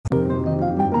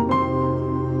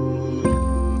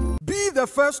the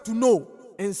first to know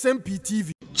Nsem-Pii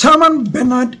TV. Chairman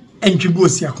Bernard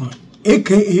Enchibo-Siakon,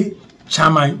 aka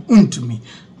Chairman Wontumi,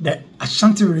 the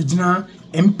Ashanti Regional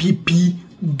MPP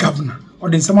Governor,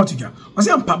 or the Nsem-Pii. Was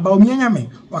it Bawumia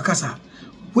Nyame Akasa?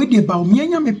 Where the Bawumia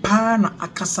Nyame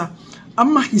Akasa,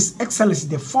 ama His Excellency,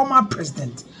 the former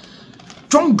president,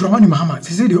 John Dramani Mahama,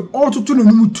 he said the all to no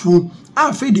mutuo.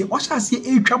 After the what shall say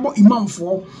a trouble imam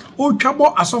for, or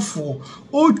trouble as of for,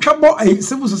 or trouble a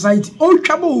civil society, or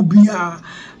trouble will be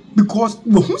because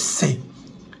who say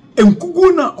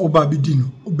Nkuguna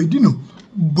Obedino,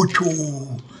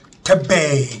 Bucho,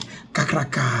 Tebe,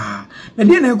 Kakraka. The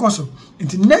DNA gossip,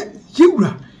 and net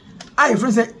Hura. I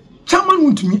friend said,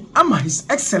 Chairman Wontumi, ama His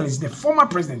Excellency, the former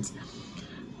president,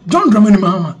 John Dramani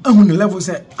Mahama, on the level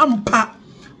said, Ampa,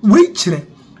 Waitre.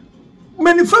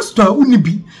 Manifesto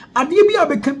unibi adie bi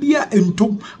abeka bia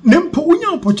ento nempo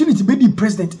unya opportunity be di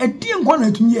president edie nkwa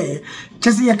na tumi ye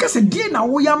chese ye kase die na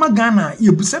wo ya magana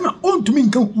ye busa na ontumi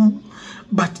nka hu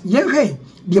but ye hwe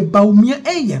de Bawumia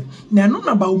eye na no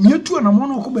na Bawumia tu na mo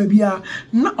no ko ba bia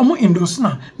na omo endorse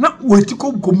na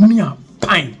wetiko komunia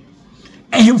pine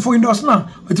ehemfo endorse na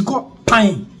wetiko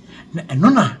pine na eno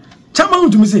na chama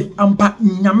Wontumi say ampa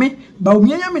nyame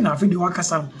Bawumia nyame na afedi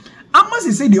wakasa. I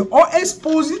must say they all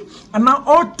exposing and now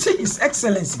all His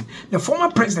Excellency, the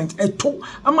former president, a two,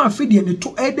 I'm a feed and a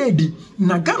two eddy.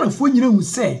 Nagana for you will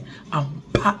say,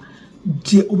 Ampa,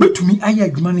 dear Obetumi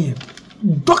Ayagmania,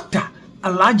 Dr.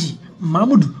 Alaji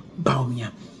Mahmoud Bawumia.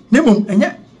 Nemo, and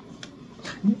yet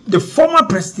the former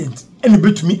president, and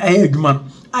Obetumi Ayagman,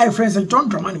 I friends and John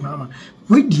Dramani Mahama,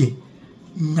 we dear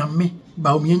Nyame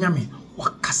Bawumia Nyame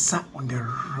Akasa on the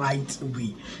right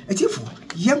way. And therefore,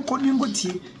 young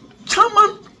Koningoti.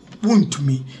 Chairman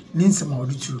Wontumi Ninsema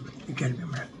Oduchu you can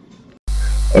remember.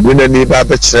 Abuna ni ba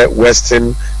be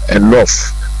western and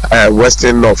north and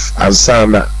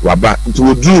sana waba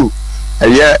to do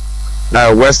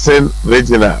western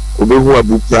regional obehu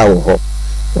abupra wo ho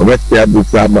obeti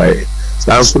abupra mai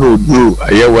sanso no do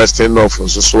western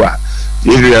north so a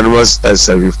area no was as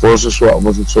a reforce so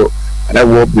omoto so I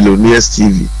wo billionaires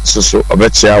TV so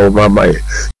obeti awo mama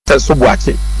e so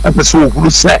buake apeso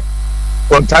ohuru se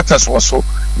contractors also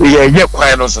ye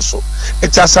kwai no so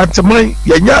it's asanteman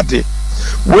ye nyade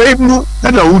we mu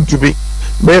na Wontumi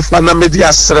me fa na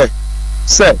media sre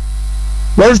se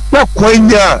we sta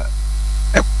kwanya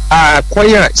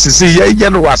kwanya sisi ye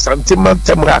no asanteman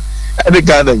temra e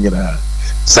Ghana nyina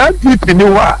san pipi ni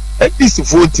wa ndisi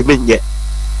fo timenye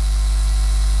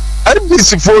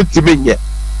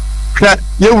ka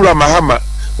ye wura Mahama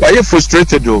wa ye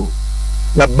frustrated o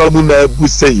na babu na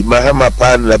busei Mahama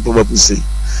pan na buma busei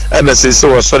ana say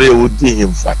so sorry wodi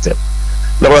him fatem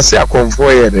na wase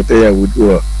akonfo ye ne dey wodi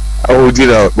o awodi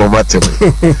na momatem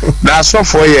na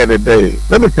asofo ye ne dey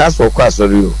na me ka so kwa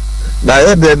sorry o na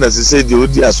ye dey na say dey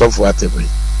wodi asofo atem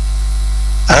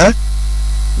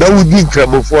na wodi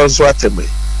nkramofo so atem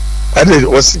ade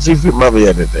wase chief mama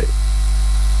ye ne dey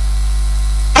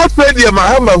after the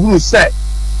Mahama who say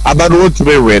abano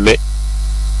Wontumi wele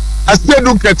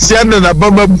asedu katiana na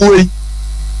baba boy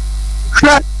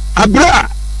kra abra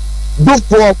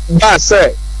dufo ba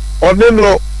say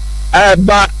oneno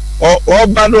ba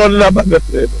oba no na ba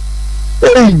betre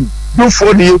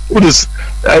dufo ni kudus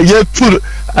ye tur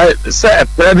say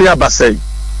pere ya basay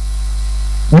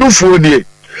dufo ni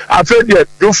afedi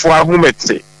dufo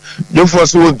ahumete dufo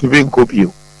so Wontumi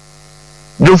nkopio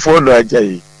dufo no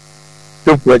ajayi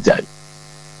dufo ajayi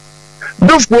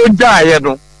dufo jaye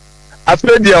no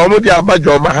after the omodi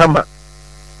abajo Mahama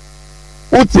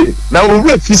uti na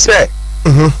we fi say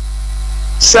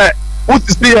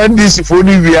uti see NDC for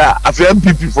ni we are after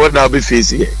MPP for now be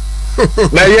face here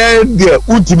na ye there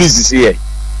Wontumi sisi here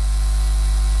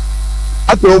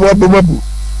ato obabu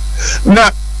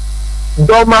na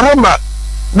do Mahama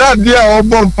na dia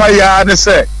obompa ya ne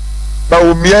say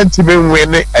Bawumia ntime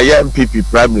nwene aya MPP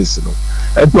prime minister no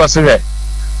eto ase he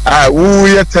wo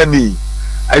ye tani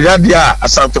ayadia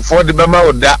asante for the mama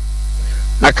oda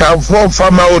akanfo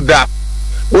fama oda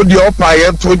odi opa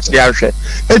ye to chiahwe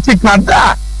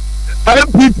etikada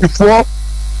MPP for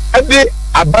ade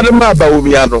abadema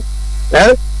Bawumia no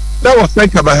that was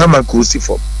like Mahama kosi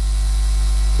for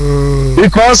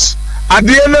because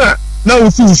ade na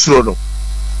ofu usuro no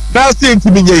that's the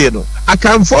ntimi ye no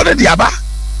akanfo de aba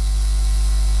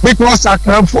because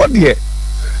akanfo de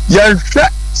ye hwe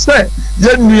say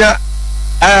ye nua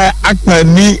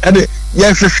akani ade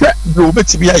ye hwehwe do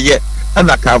betimi aye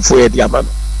ana kanfo ye di amano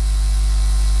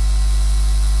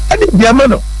ade di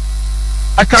amano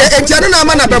akanfo entiano na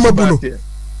amana bamabu no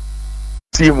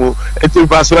timu eti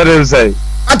paswere say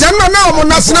atanna na o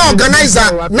national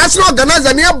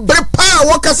organizer ne bre pa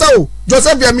wo kasa o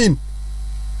Joseph Yamin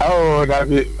Oh, that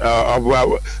be I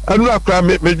know I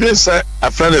me just say a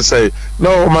friend say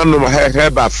no man no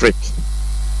have Africa.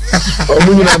 Oh,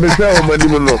 na me say o mani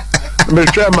no. Me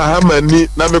try Mahama ni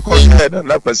na me ko head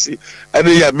na kwasi.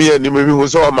 Ene ya me ani me hu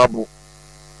so mabo.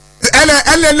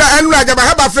 Enu ajaba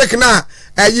have Africa na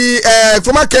ayi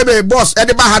former KB boss e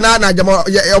de ba hana na ajama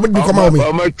o bi koma o mi.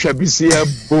 O ma twa bi see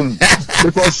boom.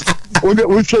 Because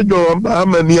we should go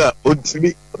Mahama ni a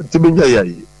otimi nya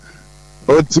yayi.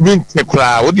 Otimi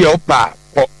nkekra wo de opa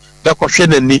da kohwe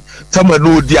nani tama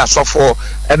no di asofo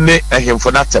ene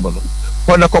ehemfo na tem no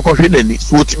ona kokohwe nani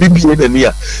so otimi bie nani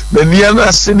a nani na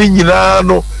ase ni nyina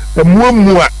no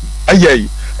emuamu a ayai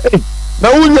na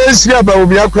wunya nsi aba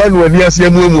obi akra no ani ase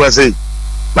emuamu ase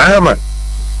Mahama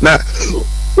na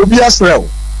obi asraw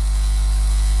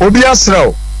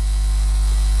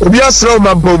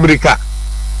mampo America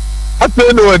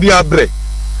atwe no ani abre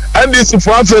andi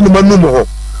sifo afa no manum ho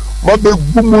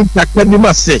mabegumu takani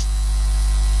mase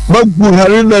magu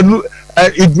harina nu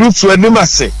idrusu ani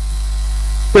mase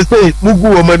pese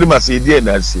mugu wo mani mase die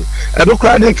na ase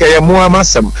adokra de kaye mo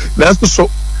amasem na so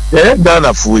ye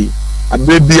Ghana fuyi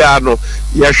abebia no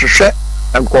ye hwehwe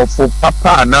ankofo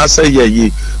papa na say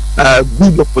ye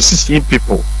good opposition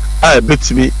people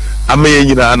betimi amaye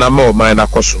nyina na ma o man na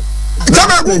koso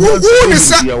tama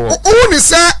uni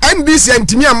se NDC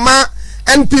antimi amma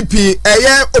NPP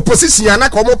opposition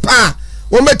anaka omo pa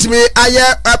wo metimi aye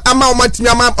ama o matimi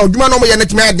ama oduma no mo ye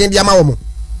netimi aden dia ama wo mo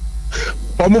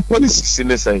omo policy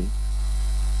ne say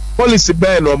policy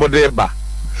ban no mo de ba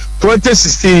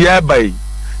 2016 ya bai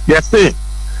ya say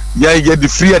ya get the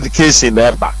free education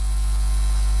na ba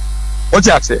what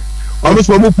you say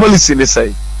omo policy ne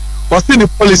say what the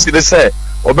policy ne say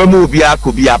obemu obi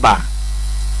akobi aba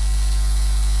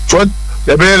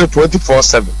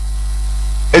 24/7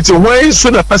 it's why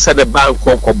so the person the bank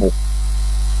kokobo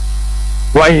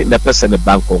why the person the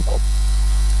bank kokobo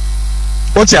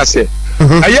what you say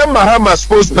I am Mahama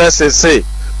spokesperson say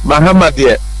Mahama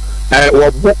there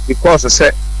book because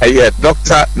say a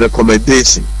doctor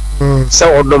recommendation say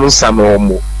odom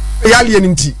samomo yali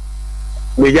enti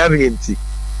we yali enti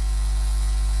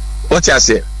what you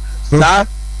say na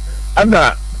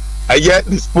ana I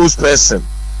the spokesperson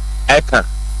eka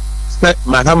say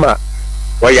Mahama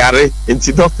wayare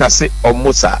enti doctor say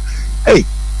omusa hey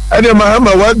ade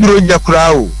Mahama waduro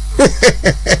nyakura o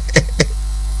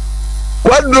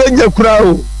waduro nyakura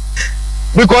o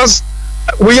because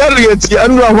we are enti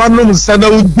anu awanum sana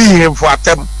udi him for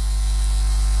atem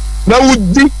na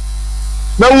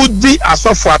udi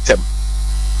asofo atem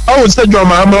awu say jo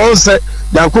Mahama o say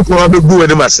yankopon abegu we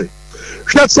dem ase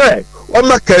hwe say o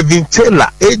ma Kevin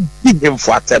Taylor edi him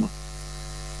for atem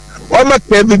o ma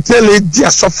Kevin Taylor edi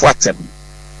asofo atem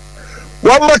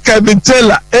Wama Kevin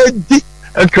Taylor edi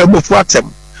enkrabofo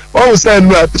atem won say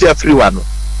no apia free one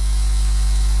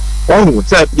won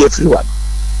say apia free one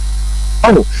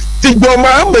oh ti goma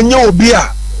amanye obi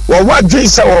a wo wadwen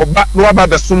say oba no aba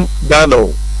besum Ghana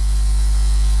o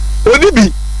oni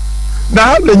bi na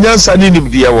ha na nyansa ni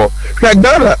nimdiye wo hwa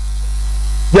Ghana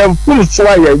yam fulu so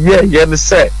ye ne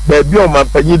say ba bi o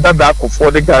mampanyi dada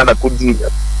akofo de Ghana ko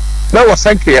duru na wo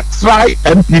sanke try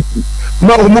MPP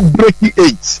no mo break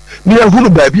 8 ni ehuru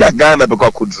ba bia Ghana be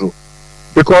kwakudro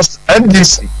because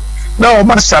NDC na o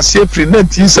ma shase free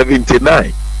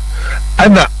 1979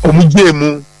 ana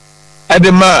omugemu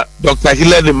adema Dr.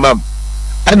 Hilary Mam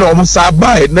ana o sa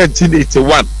ba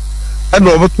 1981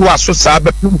 ana o to aso sa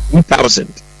ba 2000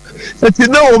 it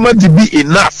na o ma di be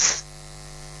enough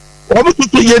o mo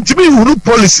to yentimi huru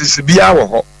policies bia wo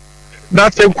ho na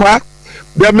tenkwa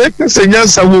be make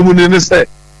senyansa wo mu ne say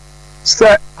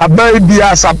abai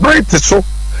bia sabai te so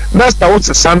nesta wo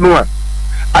se sanua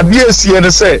ade asie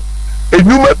ne se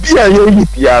enuma bia ye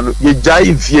piano ye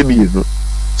jai mfie mienu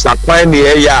sakwan ne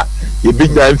ye ya ye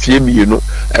bigya mfie mienu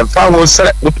emfa wo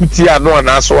sere otuti ano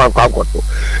anaso wankwakoto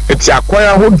eti akwan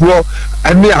ahodo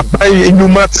ane abai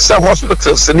enuma te se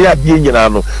hospitals ne ade nyina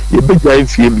no ye bigya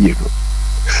mfie mienu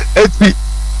eti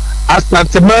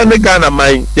asante man Ghana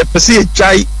man ye pese ye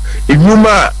jai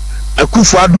enuma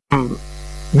akufu adum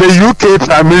the UK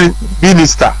Prime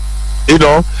Minister, you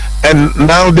know, and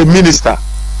now the minister,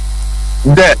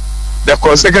 then the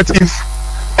consecutive,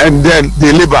 and then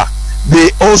the Labour, they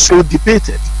also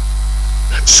debated.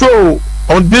 So,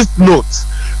 on this note,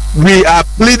 we are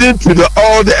pleading to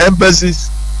all the embassies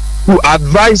to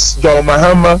advise John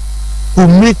Mahama to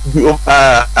meet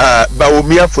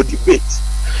Bawumia for debate.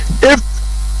 If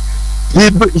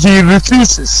he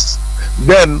refuses,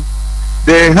 then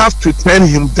they have to turn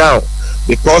him down,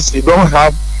 because he don't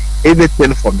have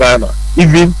anything for Ghana.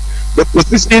 Even the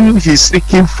position he's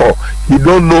seeking for, he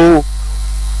don't know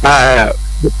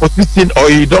the position, or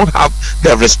he don't have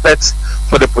the respect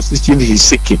for the position he's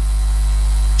seeking.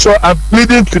 So I'm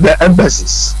pleading to the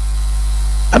embassies.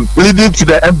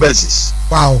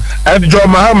 Wow. And John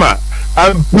Mahama,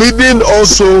 I'm pleading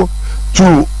also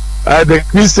to the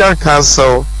Christian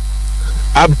Council.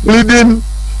 I'm pleading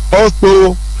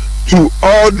also to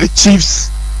all the chiefs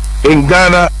in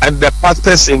Ghana and the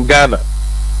pastors in Ghana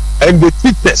and the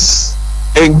teachers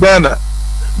in Ghana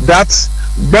that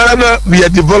Ghana, we are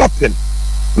developing.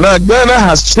 Now Ghana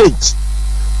has changed.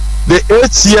 The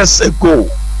 8 years ago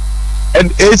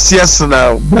and 8 years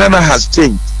now, Ghana has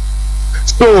changed.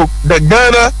 So the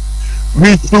Ghana,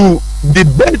 we should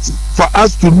debate for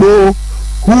us to know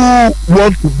who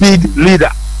want to be the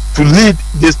leader to lead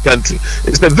this country.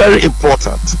 It's very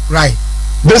important. Right.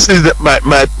 This is my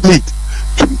plea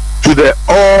to the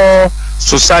all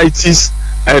societies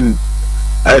and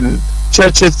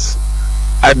churches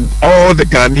and all the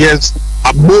Ghanaians,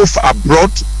 both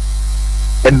abroad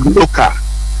and local.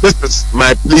 This is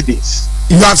my pleadings.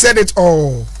 You have said it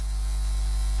all.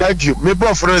 Thank you. Me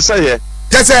bro for say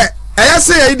yes, I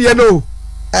say you know.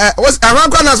 Was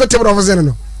around corner so table of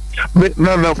no.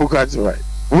 No, right.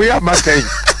 We are making.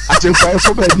 I think I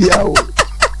for baby. O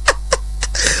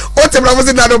table of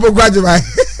no no graduate.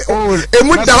 Oh,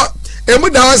 emu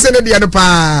da say no dia no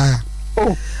pa.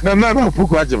 Oh, no for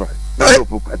graduate. No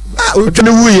for graduate. Ah, we tell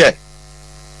you here.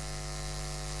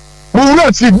 We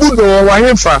not see good or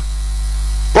wahemfa.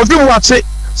 But you watch it.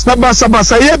 Saba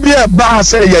say be a ba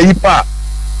say ya ipa.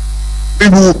 We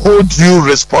will hold you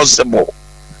responsible.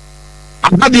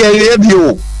 Abadi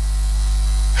you.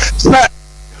 Sir,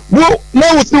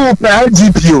 now we see per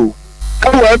IGPO.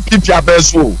 Our MPP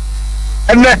abeso.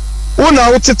 And then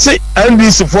una otete and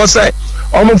this for say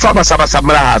omo fa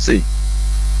basabasabra ha say.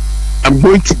 I'm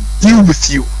going to deal with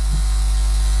you.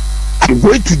 I'm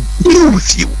going to deal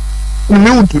with you.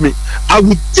 Wontumi, I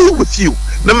will deal with you.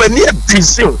 Na mani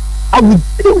abisi. I will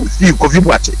deal with you, Kofi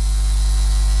Boache.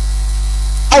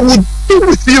 I will deal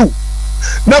with you.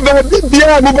 Now, the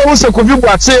Bia, Mubo, Kofi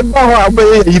Boache, Baha,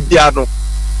 Ibiano.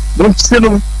 Don't say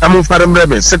no, I'm on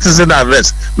Faram citizen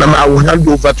arrest. Now, I will hand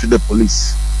over to the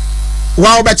police.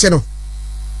 Wow, Bacheno.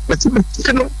 But you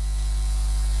know,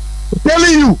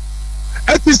 telling you,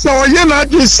 at this hour, you're not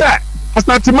just sad. As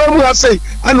not to remember, I say,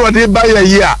 I know they buy a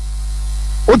year.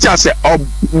 What I say,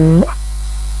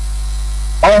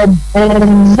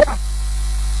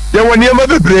 there were near my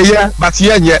prayer, but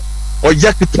yet, or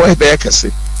yet the toy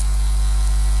vacancy.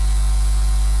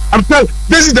 I'm telling you,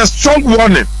 this is the strong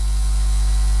warning.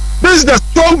 This is the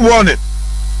strong warning.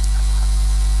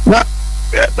 Now,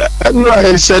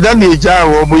 I said, I need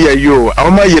you.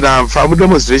 I'm my family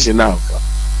demonstration now.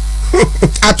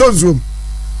 I told you.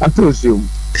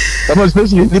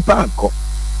 Demonstration in the park.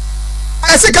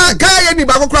 I said, can't any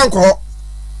back crank.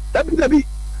 That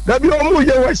be almost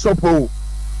your way support.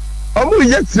 Almost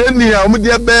yet training, I'm with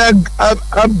your bag,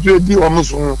 upgrade you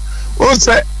almost.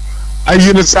 Also, I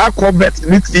unisac vet,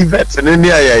 need vets and any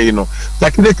area, you know,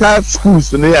 technical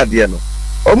schools in the idea.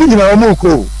 Almost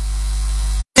cool.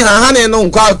 I had no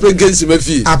crowd against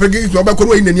me. I begin to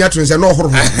go in the near and no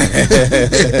horror.